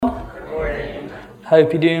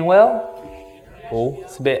Hope you're doing well. Oh,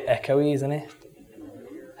 it's a bit echoey, isn't it?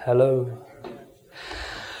 Hello.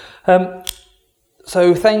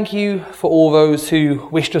 So thank you for all those who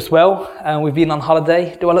wished us well. We've been on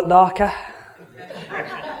holiday. Do I look darker?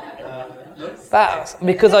 That's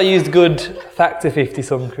because I used good Factor 50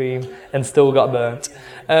 sun cream and still got burnt.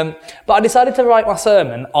 But I decided to write my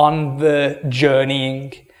sermon on the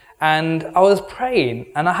journeying. And I was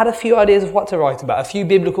praying, and I had a few ideas of what to write about, a few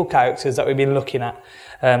biblical characters that we've been looking at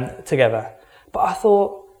together. But I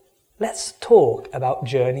thought, let's talk about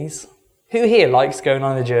journeys. Who here likes going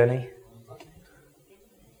on a journey?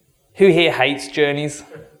 Who here hates journeys?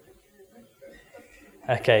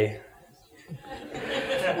 Okay.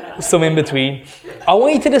 Some in between. I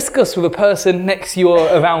want you to discuss with a person next to you or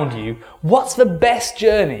around you, what's the best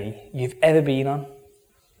journey you've ever been on?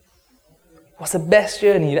 What's the best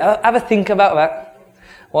journey? Have a think about that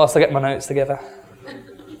whilst I get my notes together.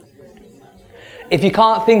 If you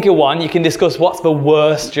can't think of one, you can discuss what's the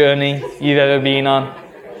worst journey you've ever been on.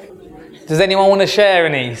 Does anyone want to share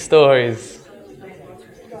any stories?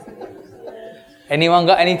 Anyone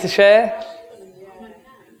got any to share?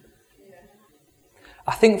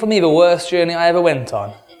 I think for me, the worst journey I ever went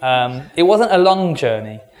on, it wasn't a long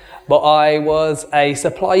journey, but I was a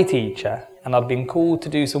supply teacher and I'd been called to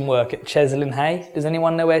do some work at Cheslin Hay. Does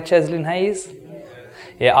anyone know where Cheslin Hay is?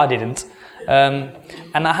 Yeah, I didn't.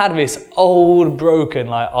 And I had this old broken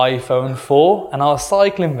iPhone 4 and I was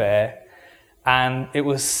cycling there and it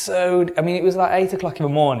was it was like 8 o'clock in the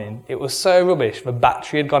morning. It was so rubbish, the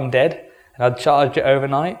battery had gone dead and I'd charged it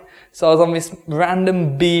overnight. So I was on this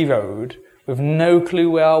random B road with no clue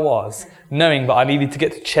where I was, knowing that I needed to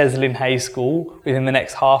get to Cheslin Hay School within the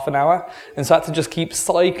next half an hour. And so I had to just keep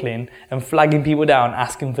cycling and flagging people down,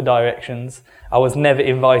 asking for directions. I was never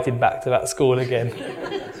invited back to that school again.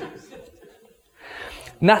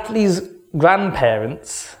 Natalie's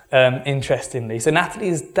grandparents, interestingly, so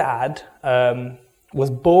Natalie's dad was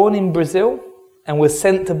born in Brazil and was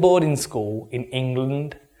sent to boarding school in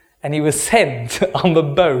England. And he was sent on the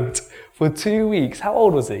boat for 2 weeks. How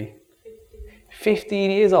old was he? 15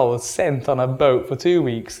 years old, sent on a boat for 2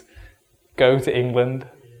 weeks, go to England.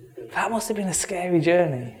 That must have been a scary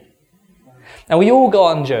journey. Now, we all go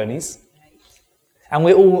on journeys, and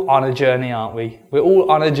we're all on a journey, aren't we? We're all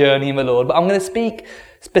on a journey in the Lord, but I'm going to speak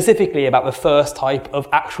specifically about the first type of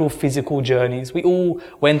actual physical journeys. We all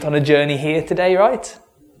went on a journey here today, right?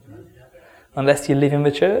 Unless you live in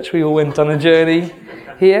the church, we all went on a journey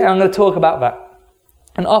here. I'm going to talk about that.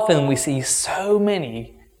 And often we see so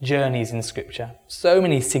many journeys in Scripture, so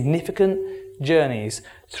many significant journeys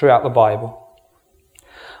throughout the Bible.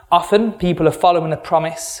 Often people are following a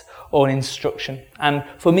promise or an instruction, and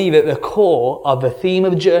for me the core of the theme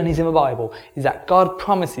of journeys in the Bible is that God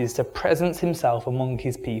promises to presence himself among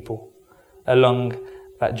his people along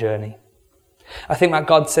that journey. I think that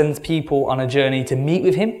God sends people on a journey to meet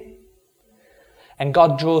with him, and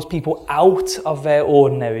God draws people out of their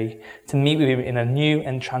ordinary to meet with him in a new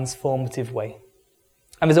and transformative way.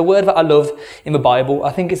 And there's a word that I love in the Bible.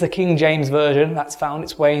 I think it's the King James Version that's found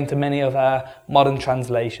its way into many of our modern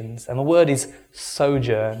translations. And the word is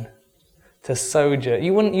sojourn. To sojourn.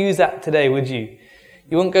 You wouldn't use that today, would you?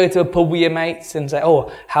 You wouldn't go to a pub with your mates and say,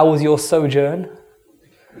 "Oh, how was your sojourn?"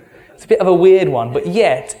 It's a bit of a weird one, but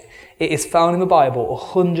yet it is found in the Bible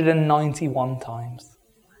 191 times.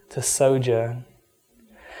 To sojourn.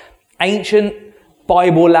 Ancient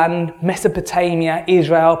Bible land, Mesopotamia,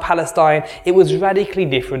 Israel, Palestine, it was radically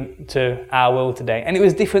different to our world today. And it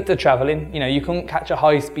was different to travelling. You know, you couldn't catch a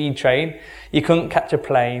high-speed train, you couldn't catch a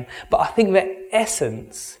plane. But I think the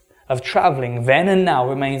essence of travelling then and now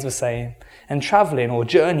remains the same. And travelling or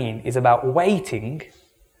journeying is about waiting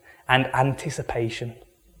and anticipation.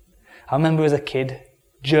 I remember as a kid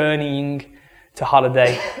journeying to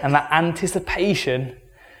holiday and that anticipation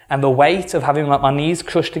and the weight of having my knees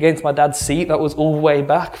crushed against my dad's seat that was all the way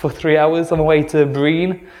back for 3 hours on the way to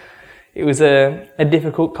Breen. It was a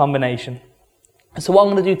difficult combination. So what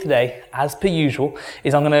I'm going to do today, as per usual,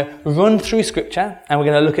 is I'm going to run through Scripture and we're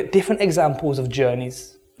going to look at different examples of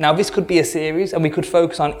journeys. Now this could be a series and we could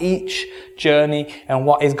focus on each journey and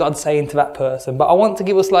what is God saying to that person. But I want to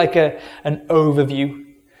give us like an overview,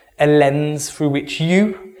 a lens through which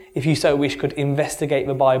you, if you so wish, could investigate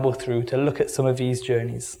the Bible through to look at some of these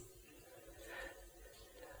journeys.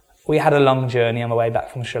 We had a long journey on the way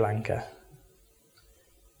back from Sri Lanka.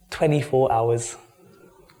 24 hours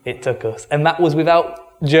it took us. And that was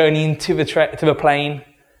without journeying to the plane.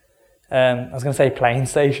 I was going to say plane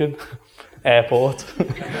station. Airport.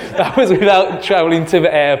 That was without travelling to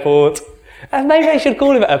the airport And maybe they should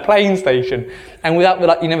call it a plane station. And without the,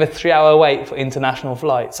 like, you know, the 3-hour wait for international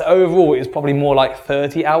flights. So overall, it was probably more like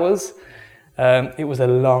 30 hours. It was a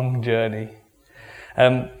long journey.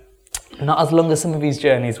 Not as long as some of these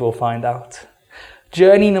journeys, we'll find out.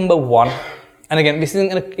 Journey number 1. And again, this isn't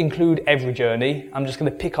going to include every journey. I'm just going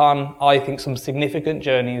to pick on, I think, some significant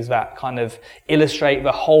journeys that kind of illustrate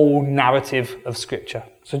the whole narrative of Scripture.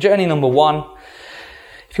 So journey number 1.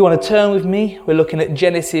 If you want to turn with me, we're looking at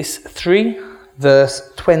Genesis 3,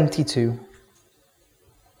 verse 22.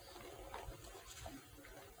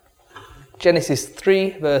 Genesis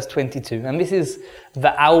 3, verse 22. And this is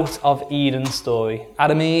the out of Eden story.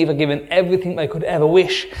 Adam and Eve are given everything they could ever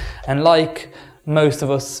wish. And like most of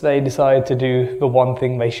us, they decide to do the one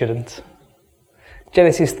thing they shouldn't.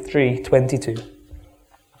 Genesis 3, 22.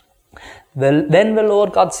 Then the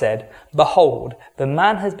Lord God said, "Behold, the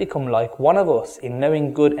man has become like one of us in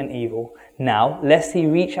knowing good and evil. Now, lest he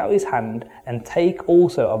reach out his hand and take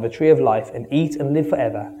also of the tree of life and eat and live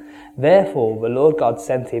forever. Therefore the Lord God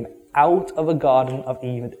sent him out of the garden of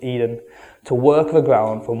Eden to work the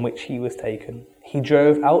ground from which he was taken. He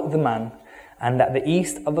drove out the man, and at the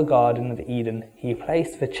east of the garden of Eden he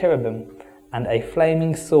placed the cherubim and a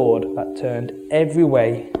flaming sword that turned every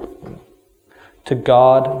way to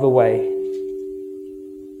guard the way."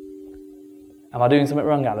 Am I doing something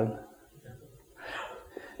wrong, Alan?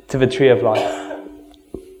 To the tree of life.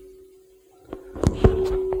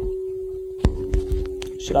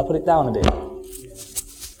 Should I put it down a bit?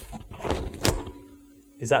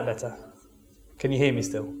 Is that better? Can you hear me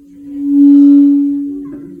still?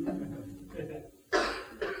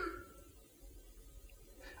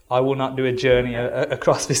 I will not do a journey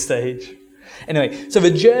across this stage. Anyway, so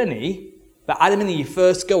the journey that Adam and Eve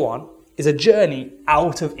first go on is a journey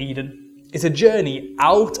out of Eden. It's a journey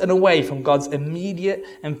out and away from God's immediate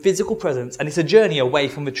and physical presence, and it's a journey away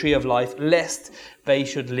from the tree of life, lest they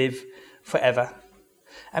should live forever.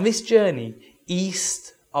 And this journey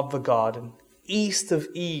east of the garden, east of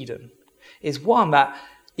Eden, is one that,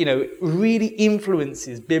 you know, really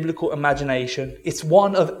influences biblical imagination. It's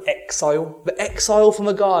one of exile. The exile from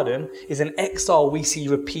the garden is an exile we see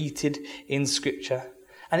repeated in Scripture.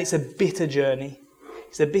 And it's a bitter journey.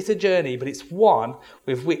 It's a bitter journey, but it's one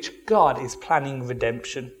with which God is planning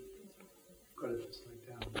redemption.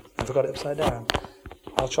 I forgot it upside down.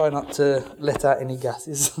 I'll try not to let out any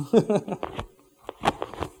gases.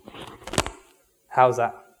 How's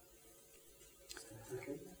that?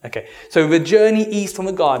 Okay, so the journey east from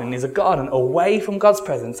the garden is a garden away from God's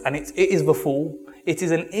presence, and it is the fall. It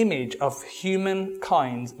is an image of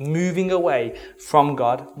humankind moving away from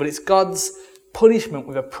God, but it's God's punishment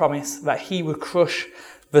with a promise that he would crush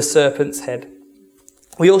the serpent's head.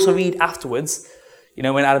 We also read afterwards, you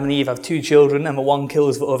know, when Adam and Eve have 2 children and the one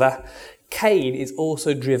kills the other, Cain is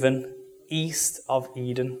also driven east of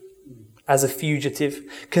Eden as a fugitive,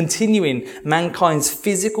 continuing mankind's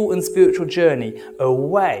physical and spiritual journey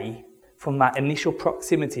away from that initial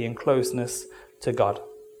proximity and closeness to God.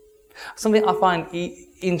 Something I find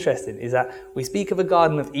interesting is that we speak of the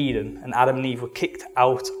Garden of Eden and Adam and Eve were kicked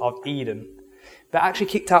out of Eden. They're actually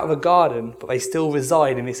kicked out of a garden, but they still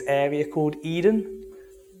reside in this area called Eden.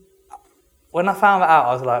 When I found that out,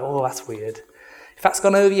 I was like, oh, that's weird. If that's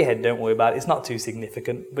gone over your head, don't worry about it. It's not too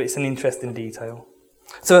significant, but it's an interesting detail.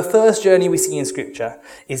 So the first journey we see in Scripture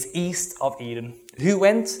is east of Eden. Who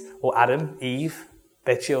went? Well, Adam, Eve,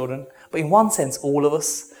 their children. But in one sense, all of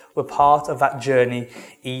us were part of that journey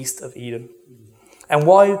east of Eden. And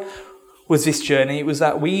why was this journey? It was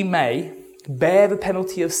that we may bear the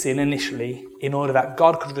penalty of sin initially in order that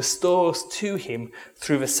God could restore us to him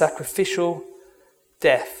through the sacrificial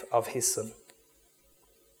death of his Son.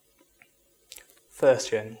 First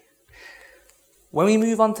journey. When we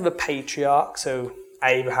move on to the patriarchs, so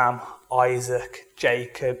Abraham, Isaac,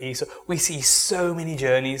 Jacob, Esau, we see so many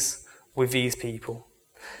journeys with these people.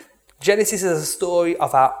 Genesis is a story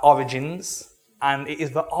of our origins, and it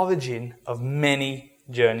is the origin of many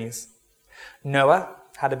journeys. Noah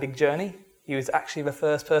had a big journey. He was actually the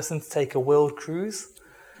first person to take a world cruise.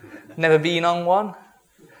 Never been on one.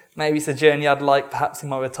 Maybe it's a journey I'd like perhaps in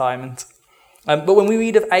my retirement. But when we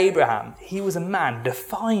read of Abraham, he was a man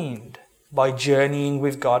defined by journeying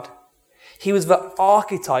with God. He was the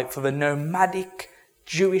archetype for the nomadic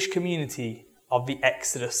Jewish community of the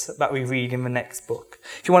Exodus that we read in the next book.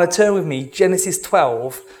 If you want to turn with me, Genesis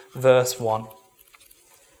 12, verse 1.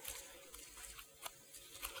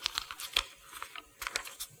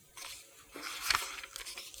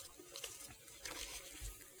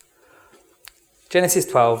 Genesis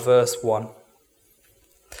 12, verse 1.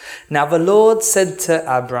 Now the Lord said to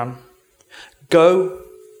Abram, "Go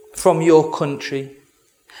from your country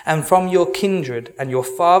and from your kindred and your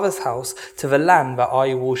father's house to the land that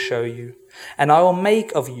I will show you. And I will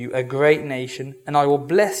make of you a great nation, and I will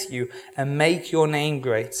bless you and make your name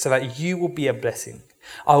great, so that you will be a blessing.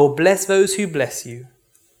 I will bless those who bless you,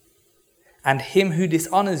 and him who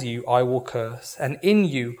dishonors you I will curse, and in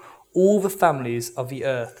you all the families of the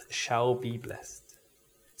earth shall be blessed.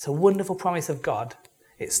 It's a wonderful promise of God.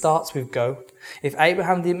 It starts with go. If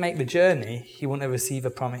Abraham didn't make the journey, he wouldn't have received a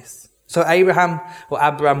promise. So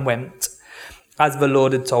Abram went, as the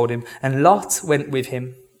Lord had told him, and Lot went with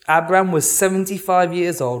him. Abram was 75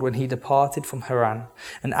 years old when he departed from Haran.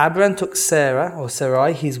 And Abram took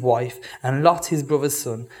Sarai his wife, and Lot his brother's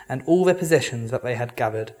son, and all their possessions that they had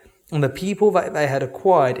gathered, and the people that they had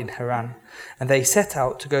acquired in Haran. And they set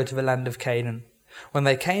out to go to the land of Canaan. When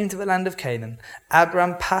they came to the land of Canaan,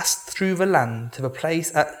 Abram passed through the land to the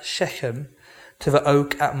place at Shechem, to the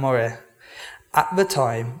oak at Moreh. At the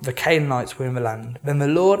time, the Canaanites were in the land. Then the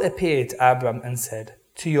Lord appeared to Abram and said,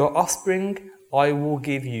 "To your offspring I will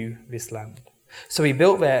give you this land." So he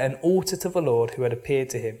built there an altar to the Lord who had appeared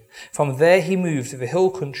to him. From there he moved to the hill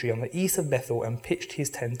country on the east of Bethel and pitched his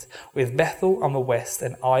tent, with Bethel on the west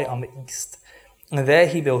and Ai on the east. And there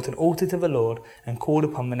he built an altar to the Lord and called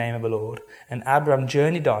upon the name of the Lord. And Abram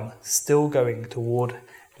journeyed on, still going toward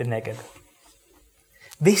the Negeb.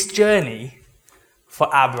 This journey for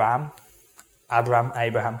Abraham,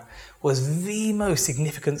 was the most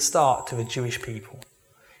significant start to the Jewish people.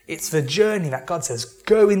 It's the journey that God says,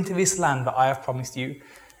 go into this land that I have promised you.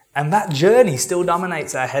 And that journey still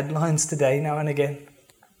dominates our headlines today, now and again.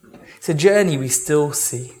 It's a journey we still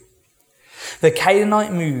see. The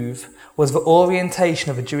Canaanite move was the orientation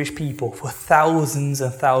of the Jewish people for thousands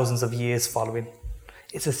and thousands of years following.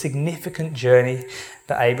 It's a significant journey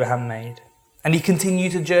that Abraham made. And he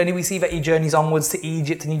continued to journey. We see that he journeys onwards to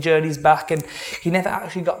Egypt and he journeys back, and he never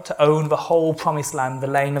actually got to own the whole promised land, the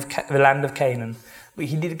land of Canaan. But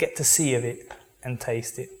he did get to see of it and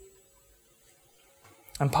taste it.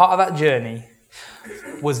 And part of that journey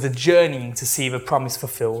was the journeying to see the promise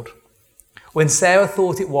fulfilled. When Sarah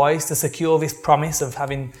thought it wise to secure this promise of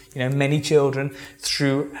having, many children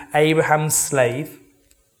through Abraham's slave,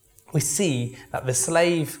 we see that the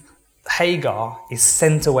slave Hagar is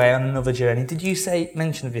sent away on another journey. Did you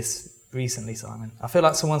mention this recently, Simon? I feel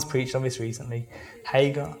like someone's preached on this recently.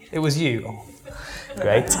 Hagar. It was you. Oh,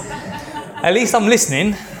 great. At least I'm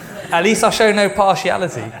listening. At least I show no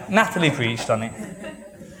partiality. Natalie preached on it.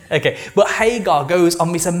 Okay, but Hagar goes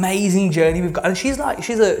on this amazing journey we've got, and she's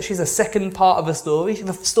a second part of the story.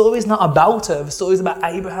 The story is not about her. The story is about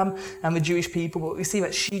Abraham and the Jewish people. But we see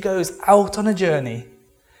that she goes out on a journey,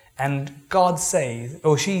 and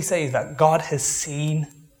she says that God has seen,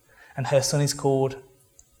 and her son is called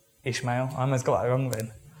Ishmael. I almost got that wrong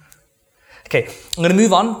then. Okay, I'm going to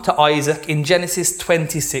move on to Isaac in Genesis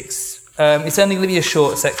 26. It's only going to be a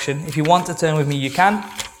short section. If you want to turn with me, you can.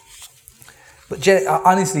 But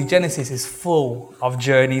honestly, Genesis is full of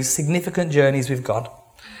journeys, significant journeys with God.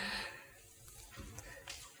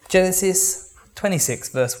 Genesis 26,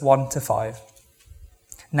 verse 1 to 5.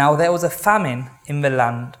 Now there was a famine in the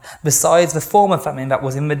land, besides the former famine that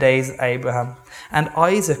was in the days of Abraham. And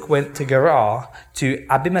Isaac went to Gerar to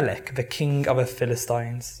Abimelech, the king of the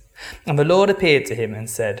Philistines. And the Lord appeared to him and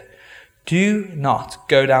said, "Do not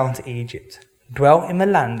go down to Egypt. Dwell in the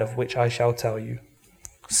land of which I shall tell you.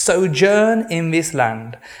 Sojourn in this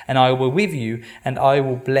land, and I will with you, and I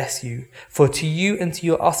will bless you. For to you and to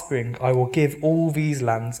your offspring I will give all these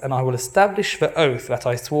lands, and I will establish the oath that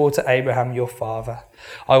I swore to Abraham your father.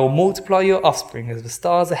 I will multiply your offspring as the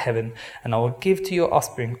stars of heaven, and I will give to your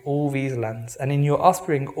offspring all these lands. And in your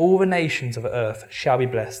offspring all the nations of the earth shall be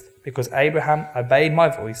blessed, because Abraham obeyed my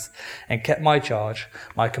voice and kept my charge,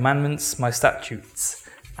 my commandments, my statutes,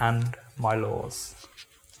 and my laws."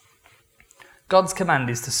 God's command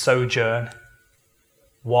is to sojourn.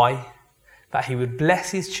 Why? That he would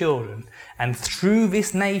bless his children, and through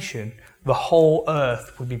this nation, the whole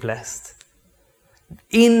earth would be blessed.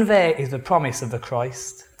 In there is the promise of the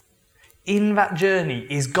Christ. In that journey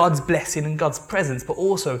is God's blessing and God's presence, but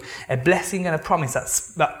also a blessing and a promise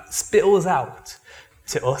that spills out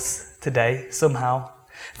to us today somehow.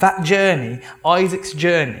 That journey, Isaac's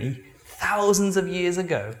journey, thousands of years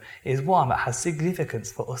ago, is one that has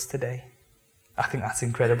significance for us today. I think that's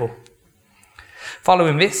incredible.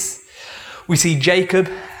 Following this, we see Jacob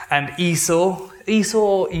and Esau. Esau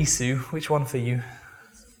or Esau? Which one for you?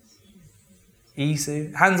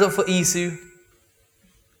 Esau. Hands up for Esau.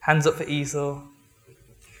 Hands up for Esau.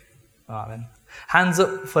 All right then. Hands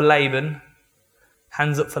up for Laban.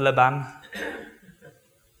 Hands up for Laban.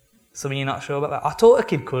 Some of you not sure about that. I taught a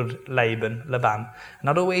kid called Laban, and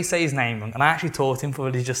I'd always say his name wrong. And I actually taught him for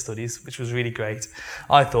religious studies, which was really great.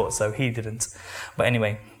 I thought so, he didn't. But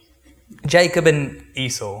anyway, Jacob and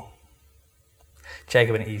Esau.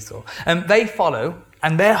 They follow,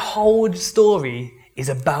 and their whole story is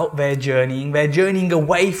about their journeying. They're journeying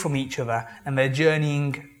away from each other, and they're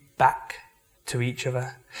journeying back to each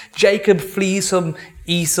other. Jacob flees from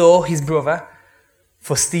Esau, his brother,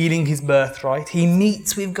 for stealing his birthright. He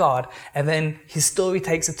meets with God, and then his story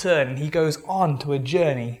takes a turn, and he goes on to a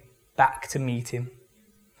journey back to meet him.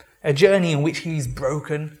 A journey in which he is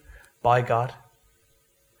broken by God.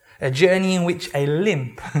 A journey in which a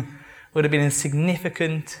limp would have been a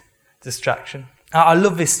significant distraction. I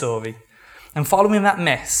love this story. And following that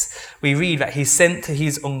mess, we read that he's sent to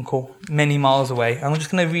his uncle many miles away. I'm just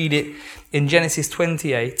going to read it in Genesis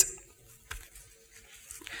 28,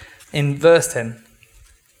 in verse 10.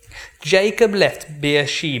 Jacob left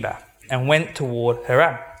Beersheba and went toward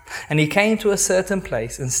Haran. And he came to a certain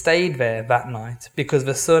place and stayed there that night, because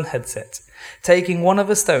the sun had set. Taking one of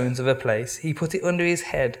the stones of the place, he put it under his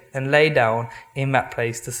head and lay down in that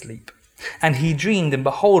place to sleep. And he dreamed, and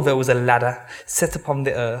behold, there was a ladder set upon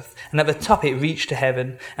the earth, and at the top it reached to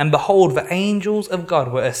heaven. And behold, the angels of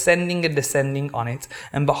God were ascending and descending on it.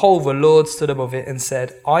 And behold, the Lord stood above it and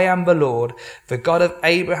said, I am the Lord, the God of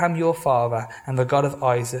Abraham your father, and the God of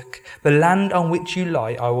Isaac. The land on which you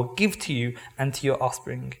lie I will give to you and to your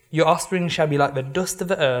offspring. Your offspring shall be like the dust of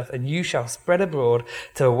the earth, and you shall spread abroad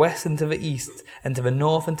to the west and to the east, and to the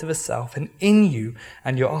north and to the south. And in you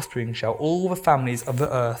and your offspring shall all the families of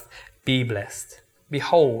the earth be blessed.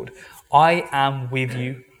 Behold, I am with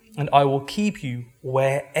you, and I will keep you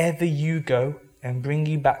wherever you go, and bring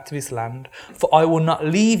you back to this land. For I will not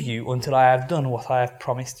leave you until I have done what I have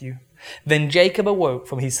promised you. Then Jacob awoke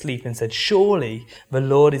from his sleep and said, surely the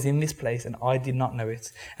Lord is in this place, and I did not know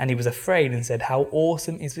it. And he was afraid and said, how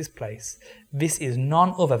awesome is this place? This is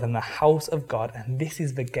none other than the house of God, and this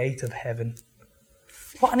is the gate of heaven.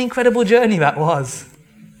 What an incredible journey that was.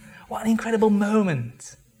 What an incredible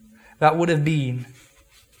moment that would have been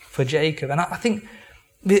for Jacob. And I think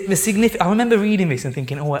the significant, I remember reading this and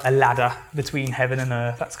thinking, oh, a ladder between heaven and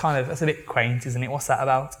earth. That's a bit quaint, isn't it? What's that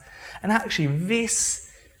about? And actually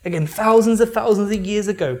this, again, thousands of years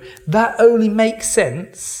ago, that only makes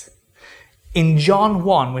sense in John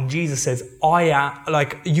 1 when Jesus says, I am,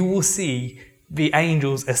 like, you will see the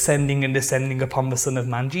angels ascending and descending upon the Son of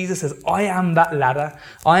Man. Jesus says, I am that ladder.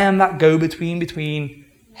 I am that go-between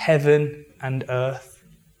heaven and earth.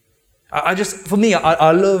 For me,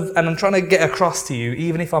 I love, and I'm trying to get across to you,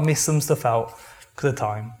 even if I miss some stuff out because of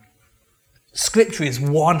time. Scripture is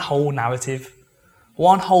one whole narrative,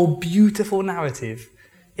 one whole beautiful narrative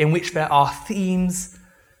in which there are themes,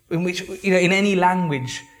 in which, in any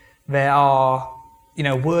language, there are,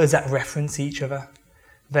 words that reference each other.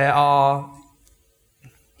 There are,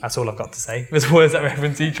 that's all I've got to say. There's words that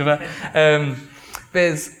reference each other.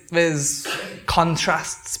 There's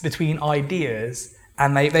contrasts between ideas,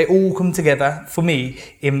 and they all come together, for me,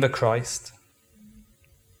 in the Christ.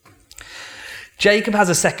 Jacob has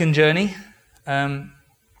a second journey, and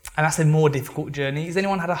that's a more difficult journey. Has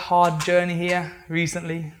anyone had a hard journey here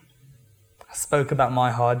recently? I spoke about my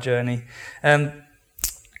hard journey.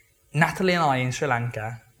 Natalie and I in Sri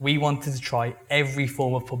Lanka, we wanted to try every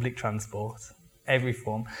form of public transport. Every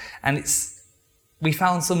form. And we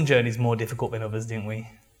found some journeys more difficult than others, didn't we?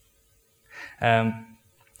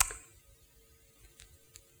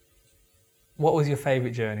 What was your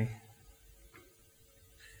favourite journey?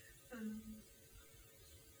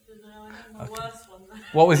 My worst one.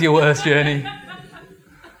 What was your worst journey?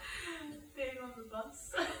 Being on the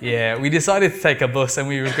bus. Yeah, we decided to take a bus and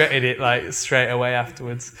we regretted it straight away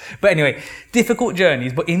afterwards. But anyway, difficult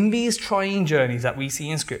journeys. But in these trying journeys that we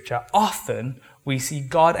see in Scripture, often we see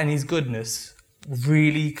God and His goodness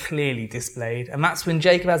really clearly displayed. And that's when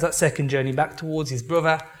Jacob has that second journey back towards his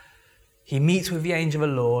brother. He meets with the angel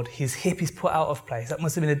of the Lord. His hip is put out of place. That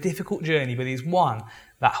must have been a difficult journey, but it's one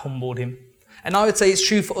that humbled him. And I would say it's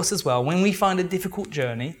true for us as well. When we find a difficult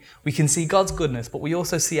journey, we can see God's goodness, but we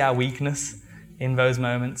also see our weakness in those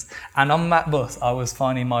moments. And on that bus, I was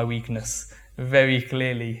finding my weakness very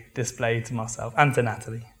clearly displayed to myself and to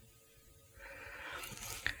Natalie.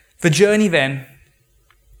 The journey then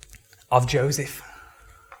of Joseph.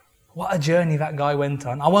 What a journey that guy went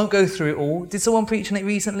on. I won't go through it all. Did someone preach on it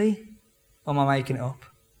recently? Or am I making it up?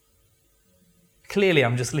 Clearly,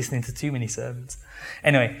 I'm just listening to too many sermons.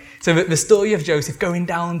 Anyway, so the story of Joseph going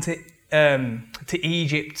down to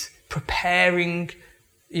Egypt, preparing,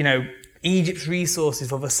 Egypt's resources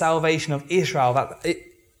for the salvation of Israel,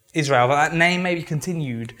 that name may be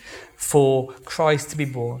continued for Christ to be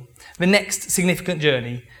born. The next significant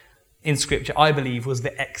journey in Scripture, I believe, was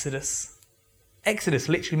the Exodus. Exodus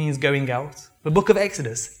literally means going out. The book of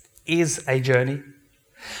Exodus is a journey.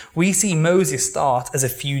 We see Moses start as a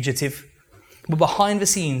fugitive, but behind the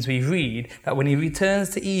scenes we read that when he returns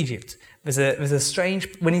to Egypt,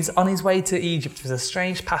 when he's on his way to Egypt, there's a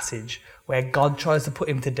strange passage where God tries to put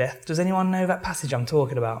him to death. Does anyone know that passage I'm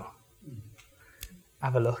talking about?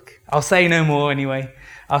 Have a look. I'll say no more anyway.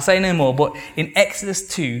 But in Exodus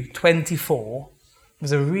 2:24,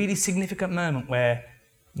 there's a really significant moment where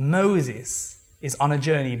Moses is on a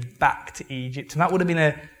journey back to Egypt. And that would have been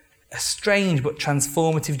a strange but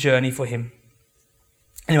transformative journey for him.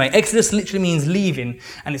 Anyway, Exodus literally means leaving,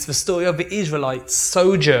 and it's the story of the Israelites'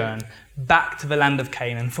 sojourn back to the land of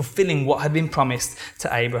Canaan, fulfilling what had been promised to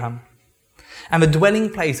Abraham. And the dwelling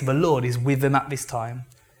place of the Lord is with them at this time.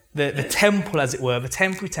 The temple, as it were, the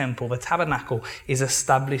temporary temple, the tabernacle, is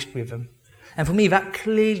established with them. And for me, that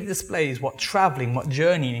clearly displays what travelling, what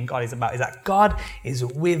journeying in God is about, is that God is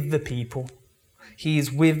with the people. He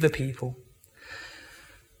is with the people.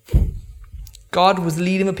 God was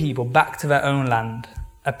leading the people back to their own land,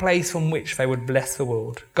 a place from which they would bless the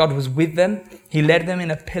world. God was with them. He led them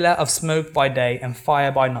in a pillar of smoke by day and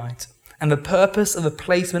fire by night. And the purpose of the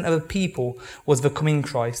placement of the people was the coming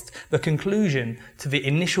Christ, the conclusion to the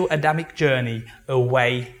initial Adamic journey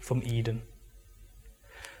away from Eden.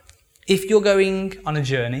 If you're going on a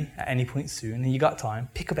journey at any point soon and you got time,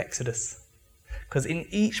 pick up Exodus. Because in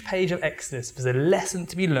each page of Exodus, there's a lesson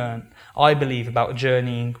to be learned, I believe, about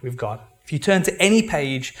journeying with God. If you turn to any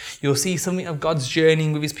page, you'll see something of God's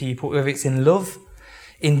journeying with his people, whether it's in love,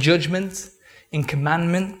 in judgment, in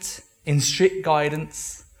commandment, in strict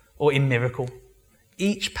guidance, or in miracle.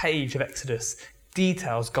 Each page of Exodus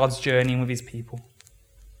details God's journeying with his people.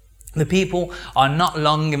 The people are not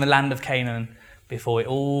long in the land of Canaan before it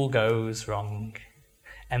all goes wrong,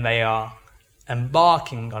 and they are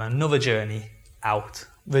embarking on another journey out,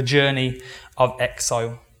 the journey of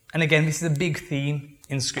exile. And again, this is a big theme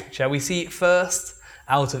in Scripture. We see it first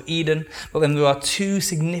out of Eden, but then there are two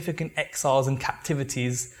significant exiles and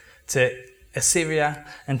captivities to Assyria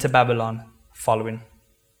and to Babylon following.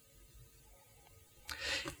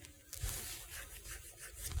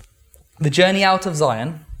 The journey out of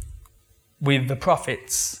Zion with the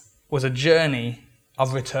prophets was a journey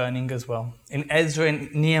of returning as well. In Ezra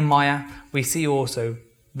and Nehemiah, we see also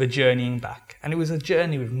the journeying back. And it was a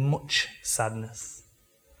journey with much sadness.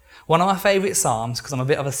 One of my favourite psalms, because I'm a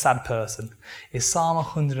bit of a sad person, is Psalm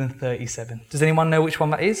 137. Does anyone know which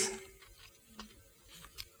one that is?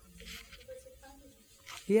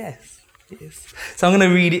 Yes, it is. So I'm going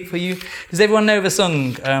to read it for you. Does everyone know the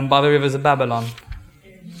song By the Rivers of Babylon?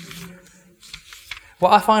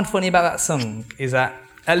 What I find funny about that song is that,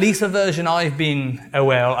 at least the version I've been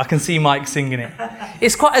aware of, I can see Mike singing it.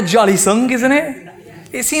 It's quite a jolly song, isn't it?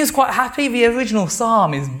 It seems quite happy. The original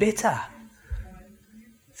psalm is bitter.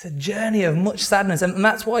 It's a journey of much sadness, and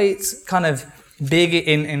that's why it's kind of big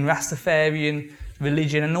in Rastafarian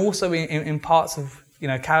religion and also in parts of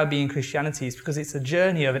Caribbean Christianity. It's because it's a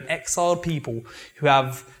journey of an exiled people who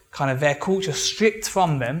have kind of their culture stripped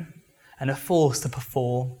from them and are forced to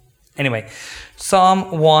perform. Anyway,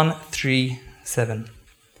 Psalm 137.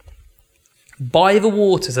 By the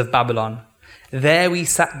waters of Babylon, there we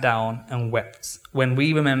sat down and wept when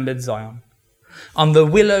we remembered Zion. On the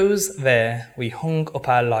willows there we hung up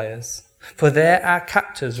our lyres, for there our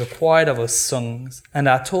captors required of us songs, and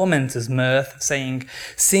our tormentors mirth, saying,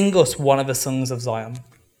 Sing us one of the songs of Zion.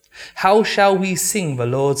 How shall we sing the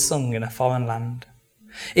Lord's song in a foreign land?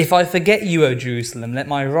 If I forget you, O Jerusalem, let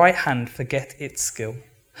my right hand forget its skill.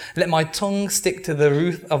 Let my tongue stick to the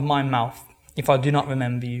roof of my mouth, if I do not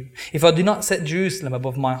remember you, if I do not set Jerusalem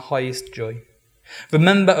above my highest joy.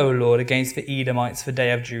 Remember, O Lord, against the Edomites the day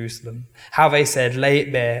of Jerusalem, how they said, lay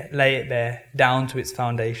it bare, down to its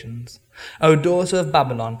foundations. O daughter of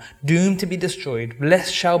Babylon, doomed to be destroyed,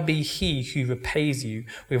 blessed shall be he who repays you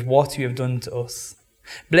with what you have done to us.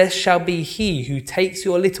 Blessed shall be he who takes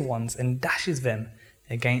your little ones and dashes them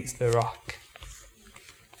against the rock.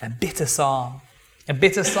 A bitter psalm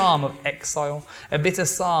of exile, a bitter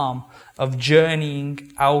psalm of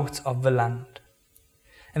journeying out of the land.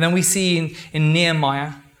 And then we see in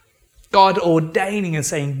Nehemiah, God ordaining and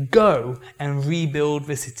saying, go and rebuild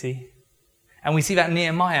the city. And we see that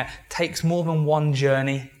Nehemiah takes more than one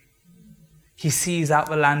journey. He sees out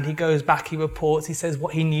the land, he goes back, he reports, he says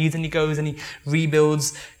what he needs, and he goes and he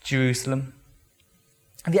rebuilds Jerusalem.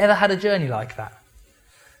 Have you ever had a journey like that?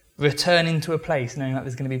 Returning to a place knowing that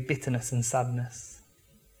there's going to be bitterness and sadness.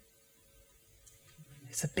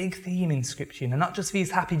 It's a big theme in Scripture, and not just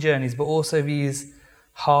these happy journeys, but also these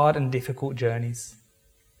hard and difficult journeys.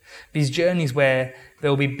 These journeys where there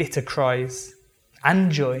will be bitter cries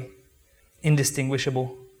and joy,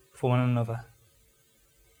 indistinguishable from one another.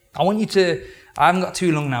 I haven't got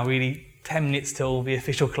too long now, really, 10 minutes till the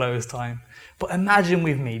official close time. But imagine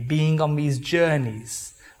with me being on these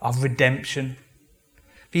journeys of redemption,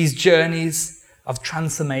 these journeys of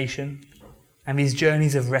transformation, and these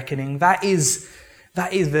journeys of reckoning. That is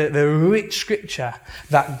the rich scripture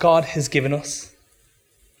that God has given us.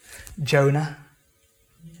 Jonah.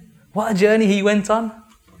 What a journey he went on.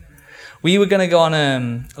 We were going to go on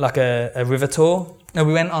a river tour. No,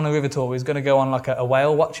 we went on a river tour. We was going to go on like a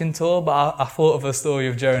whale watching tour, but I thought of a story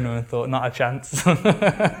of Jonah and thought, not a chance.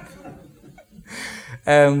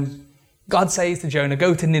 God says to Jonah,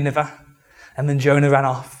 go to Nineveh. And then Jonah ran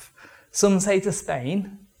off. Some say to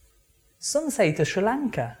Spain. Some say to Sri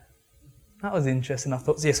Lanka. That was interesting. I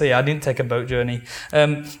thought, I didn't take a boat journey.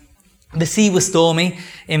 The sea was stormy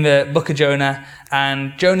in the book of Jonah,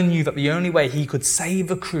 and Jonah knew that the only way he could save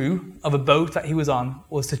the crew of a boat that he was on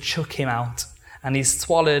was to chuck him out. And he's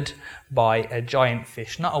swallowed by a giant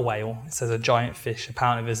fish, not a whale. It says a giant fish.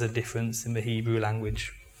 Apparently there's a difference in the Hebrew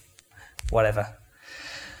language. Whatever.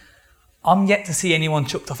 I'm yet to see anyone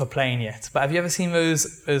chucked off a plane yet, but have you ever seen those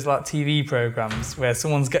like TV programs where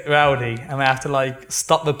someone's get rowdy and they have to like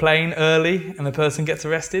stop the plane early and the person gets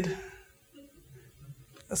arrested?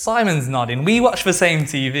 Simon's nodding. We watch the same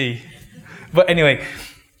TV. But anyway,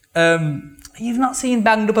 you've not seen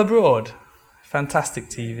Banged Up Abroad? Fantastic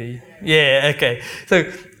TV. Yeah, okay.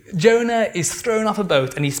 So Jonah is thrown off a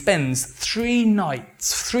boat and he spends 3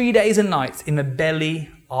 days and nights in the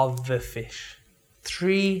belly of the fish.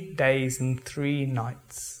 3 days and 3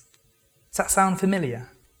 nights. Does that sound familiar?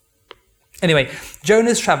 Anyway,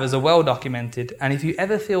 Jonah's travels are well documented, and if you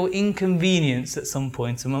ever feel inconvenienced at some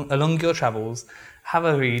point along your travels, have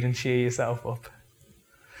a read and cheer yourself up.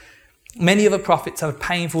 Many other prophets have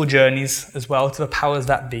painful journeys as well to the powers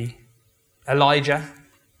that be. Elijah,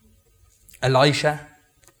 Elisha,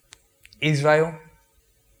 Isaiah,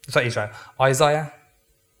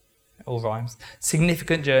 all rhymes.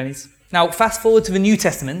 Significant journeys. Now, fast forward to the New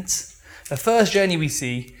Testament. The first journey we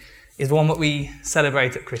see is the one that we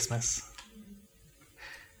celebrate at Christmas.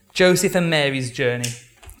 Joseph and Mary's journey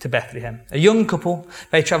to Bethlehem. A young couple,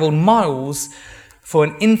 they travelled miles for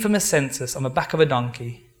an infamous census on the back of a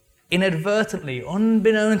donkey, inadvertently,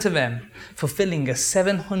 unbeknown to them, fulfilling a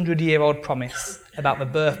 700-year-old promise about the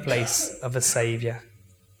birthplace of a Saviour.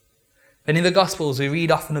 Then in the Gospels, we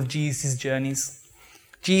read often of Jesus' journeys.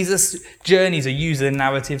 Jesus' journeys are used as a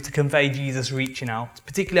narrative to convey Jesus reaching out.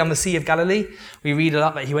 Particularly on the Sea of Galilee, we read a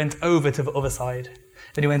lot that he went over to the other side.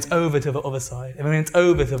 Then he went over to the other side. And he went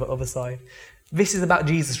over to the other side. This is about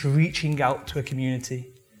Jesus reaching out to a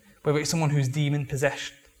community. Whether it's someone who's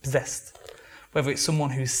demon-possessed, whether it's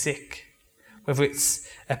someone who's sick, whether it's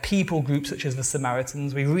a people group such as the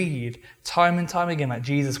Samaritans, we read time and time again that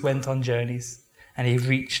Jesus went on journeys and he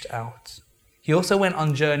reached out. He also went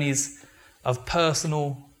on journeys of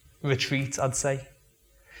personal retreat, I'd say.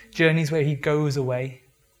 Journeys where he goes away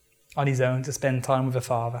on his own to spend time with the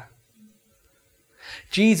Father.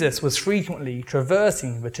 Jesus was frequently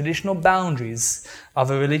traversing the traditional boundaries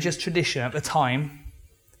of a religious tradition at the time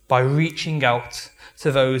by reaching out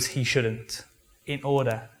to those he shouldn't in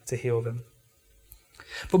order to heal them.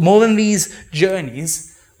 But more than these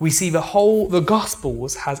journeys, we see the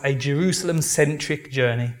Gospels has a Jerusalem-centric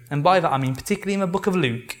journey. And by that I mean particularly in the book of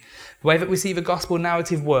Luke, the way that we see the Gospel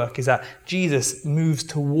narrative work is that Jesus moves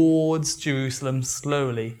towards Jerusalem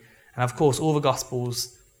slowly. And of course all the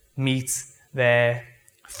Gospels meet their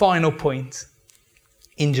final point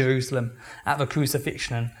in Jerusalem at the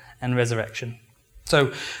crucifixion and resurrection.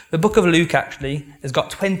 So the book of Luke actually has got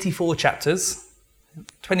 24 chapters.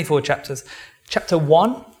 24 chapters. Chapter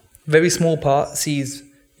 1, very small part, sees,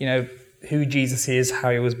 who Jesus is,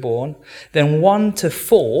 how he was born. Then 1 to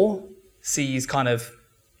 4 sees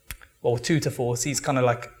 2 to 4 sees kind of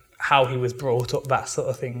like how he was brought up, that sort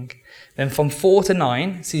of thing. Then from 4 to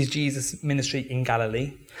 9 sees Jesus' ministry in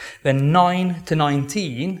Galilee. Then 9 to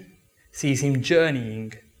 19 sees him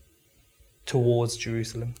journeying towards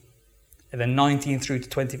Jerusalem. And then 19 through to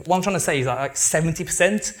 20. What I'm trying to say is that like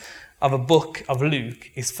 70% of a book of Luke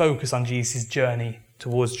is focused on Jesus' journey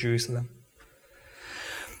towards Jerusalem.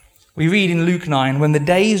 We read in Luke 9, when the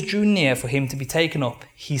days drew near for him to be taken up,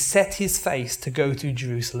 he set his face to go to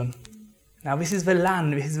Jerusalem. Now this is the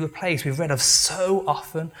land, this is the place we've read of so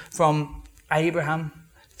often, from Abraham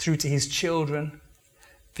through to his children,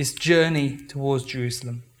 this journey towards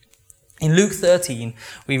Jerusalem. In Luke 13,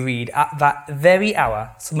 we read, at that very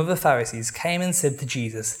hour, some of the Pharisees came and said to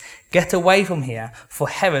Jesus, "Get away from here, for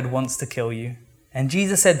Herod wants to kill you." And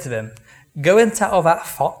Jesus said to them, Go and tell that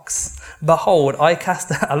fox, behold, I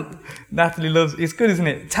cast out... Natalie loves... It's good, isn't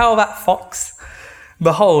it? Tell that fox,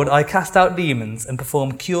 behold, I cast out demons and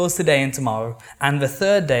perform cures today and tomorrow, and the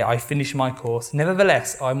third day I finish my course.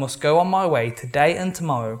 Nevertheless, I must go on my way today and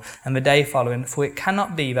tomorrow and the day following, for it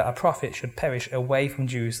cannot be that a prophet should perish away from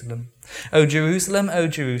Jerusalem. O Jerusalem,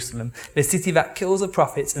 the city that kills the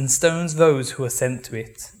prophets and stones those who are sent to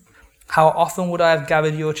it. How often would I have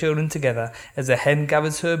gathered your children together as a hen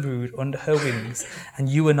gathers her brood under her wings, and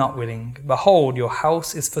you were not willing. Behold, your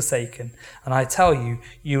house is forsaken, and I tell you,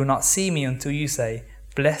 you will not see me until you say,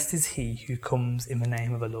 blessed is he who comes in the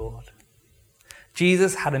name of the Lord.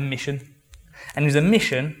 Jesus had a mission, and it was a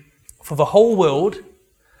mission for the whole world,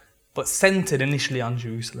 but centered initially on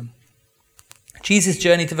Jerusalem. Jesus'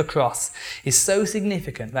 journey to the cross is so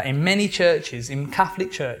significant that in many churches, in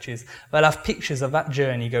Catholic churches, they'll have pictures of that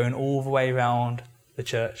journey going all the way around the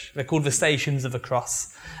church. They're called the Stations of the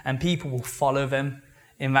Cross, and people will follow them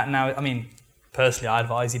in that now. I mean, personally, I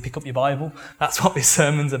advise you pick up your Bible. That's what this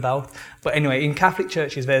sermon's about. But anyway, in Catholic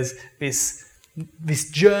churches, there's this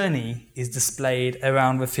journey is displayed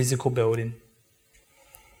around the physical building.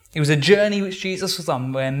 It was a journey which Jesus was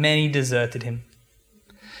on where many deserted him.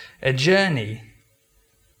 A journey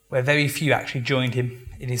where very few actually joined him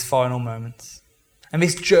in his final moments. And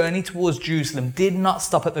this journey towards Jerusalem did not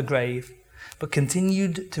stop at the grave, but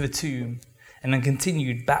continued to the tomb and then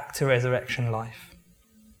continued back to resurrection life.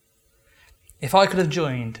 If I could have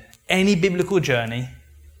joined any biblical journey,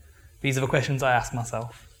 these are the questions I asked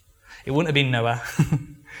myself. It wouldn't have been Noah,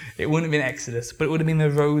 it wouldn't have been Exodus, but it would have been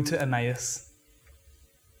the road to Emmaus.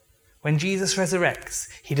 When Jesus resurrects,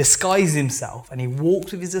 he disguises himself and he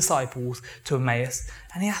walks with his disciples to Emmaus,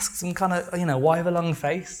 and he asks them kind of, why the long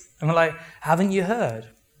face? And we're like, haven't you heard?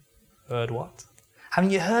 Heard what? Haven't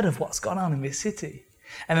you heard of what's gone on in this city?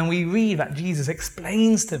 And then we read that Jesus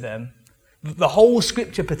explains to them the whole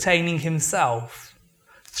scripture pertaining himself,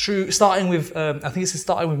 starting with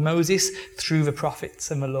Moses, through the prophets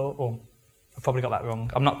and the law. Oh, I probably got that wrong.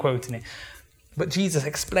 I'm not quoting it. But Jesus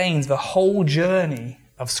explains the whole journey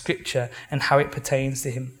of scripture and how it pertains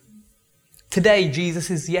to him. Today,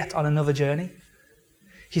 Jesus is yet on another journey.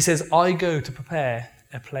 He says, I go to prepare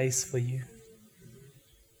a place for you.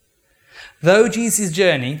 Though Jesus'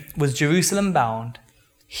 journey was Jerusalem bound,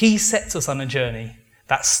 he sets us on a journey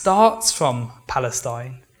that starts from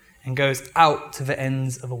Palestine and goes out to the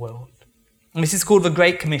ends of the world. And this is called the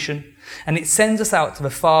Great Commission, and it sends us out to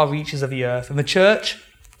the far reaches of the earth. And the church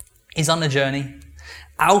is on a journey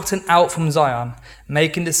out and out from Zion,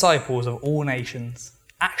 making disciples of all nations,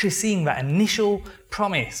 actually seeing that initial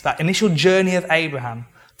promise, that initial journey of Abraham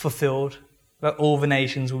fulfilled, that all the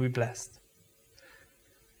nations will be blessed.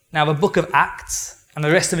 Now, the book of Acts and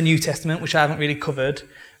the rest of the New Testament, which I haven't really covered,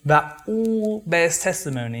 that all bears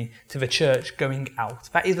testimony to the church going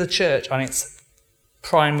out. That is the church on its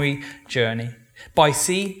primary journey, by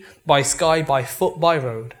sea, by sky, by foot, by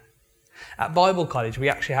road. At Bible college, we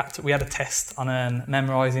actually had a test on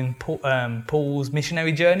memorising Paul's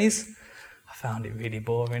missionary journeys. I found it really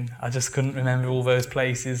boring. I just couldn't remember all those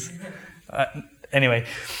places. Anyway,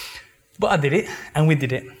 but I did it, and we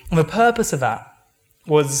did it. And the purpose of that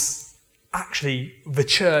was actually the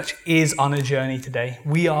church is on a journey today.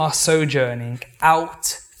 We are sojourning out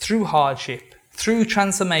through hardship, through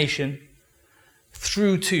transformation,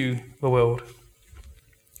 through to the world.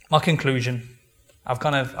 My conclusion.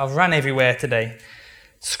 I've ran everywhere today.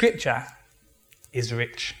 Scripture is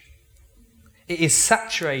rich. It is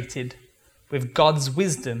saturated with God's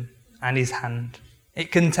wisdom and his hand.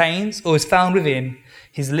 It contains, or is found within,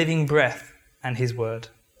 his living breath and his word.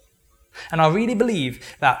 And I really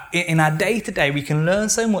believe that in our day-to-day we can learn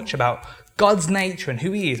so much about God's nature and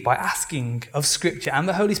who he is by asking of Scripture and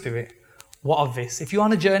the Holy Spirit, what of this? If you're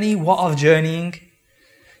on a journey, what of journeying?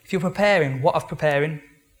 If you're preparing, what of preparing?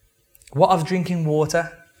 What of drinking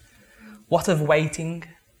water? What of waiting?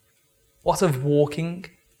 What of walking?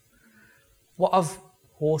 What of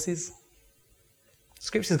horses?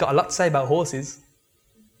 Scripture's got a lot to say about horses.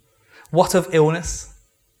 What of illness?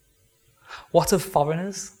 What of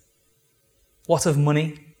foreigners? What of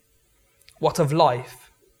money? What of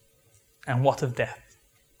life? And what of death?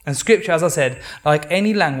 And Scripture, as I said, like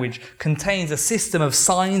any language, contains a system of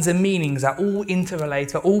signs and meanings that all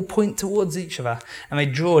interrelate, that all point towards each other, and they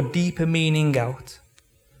draw a deeper meaning out.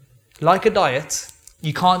 Like a diet,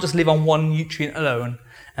 you can't just live on one nutrient alone.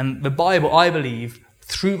 And the Bible, I believe,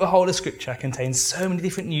 through the whole of Scripture, contains so many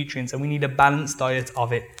different nutrients, and we need a balanced diet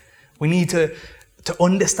of it. We need to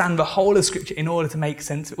understand the whole of Scripture in order to make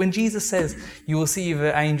sense. When Jesus says, you will see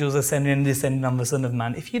the angels ascending and descending on the Son of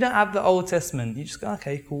Man, if you don't have the Old Testament, you just go,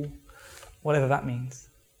 okay, cool, whatever that means.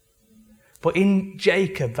 But in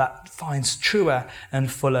Jacob, that finds truer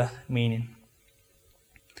and fuller meaning.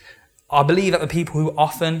 I believe that the people who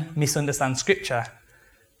often misunderstand Scripture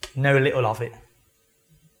know little of it.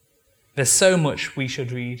 There's so much we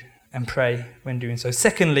should read and pray when doing so.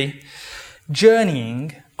 Secondly,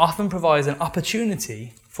 journeying often provides an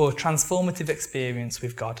opportunity for a transformative experience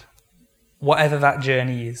with God, whatever that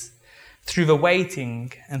journey is, through the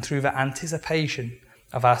waiting and through the anticipation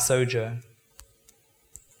of our sojourn.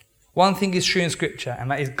 One thing is true in Scripture, and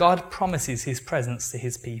that is God promises his presence to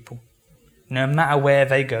his people, no matter where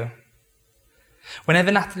they go.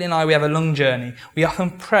 Whenever Natalie and we have a long journey, we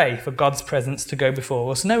often pray for God's presence to go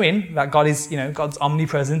before us, knowing that God is, God's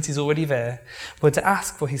omnipresence is already there, but to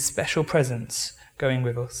ask for his special presence going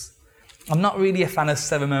with us. I'm not really a fan of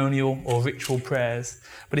ceremonial or ritual prayers,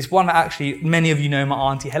 but it's one that actually many of you know my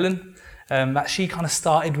Auntie Helen, that she kind of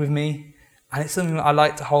started with me, and it's something that I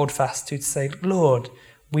like to hold fast to say, Lord,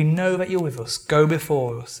 we know that you're with us, go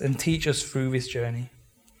before us and teach us through this journey.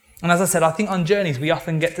 And as I said, I think on journeys we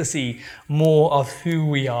often get to see more of who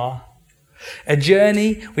we are. A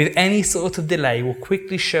journey with any sort of delay will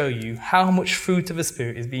quickly show you how much fruit of the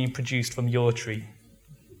Spirit is being produced from your tree.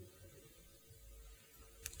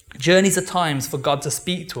 Journeys are times for God to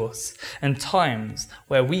speak to us, and times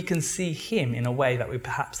where we can see him in a way that we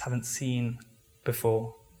perhaps haven't seen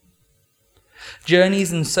before.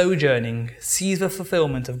 Journeys and sojourning sees the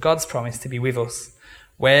fulfillment of God's promise to be with us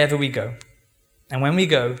wherever we go. And when we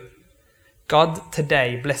go, God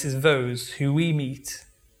today blesses those who we meet,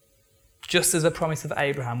 just as the promise of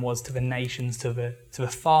Abraham was to the nations, to the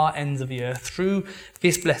far ends of the earth. Through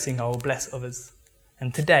this blessing, I will bless others.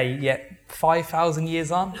 And today, yet 5,000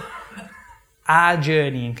 years on, our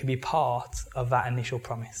journeying can be part of that initial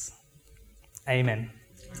promise. Amen.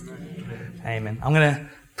 Amen. I'm going to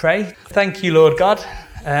pray. Thank you, Lord God,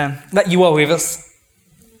 that you are with us.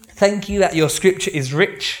 Thank you that your Scripture is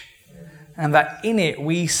rich, and that in it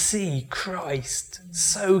we see Christ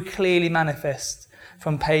so clearly manifest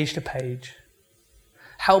from page to page.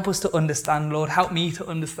 Help us to understand, Lord. Help me to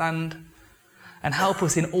understand. And help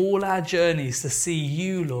us in all our journeys to see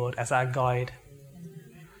you, Lord, as our guide.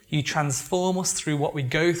 You transform us through what we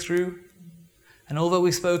go through. And although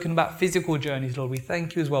we've spoken about physical journeys, Lord, we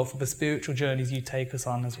thank you as well for the spiritual journeys you take us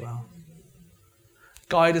on as well.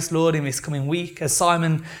 Guide us, Lord, in this coming week. As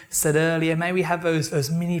Simon said earlier, may we have those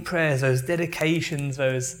mini prayers, those dedications,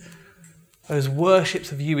 those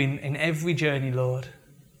worships of you in every journey, Lord.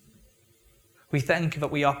 We thank you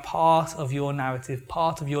that we are part of your narrative,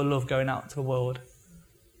 part of your love going out to the world.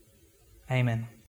 Amen.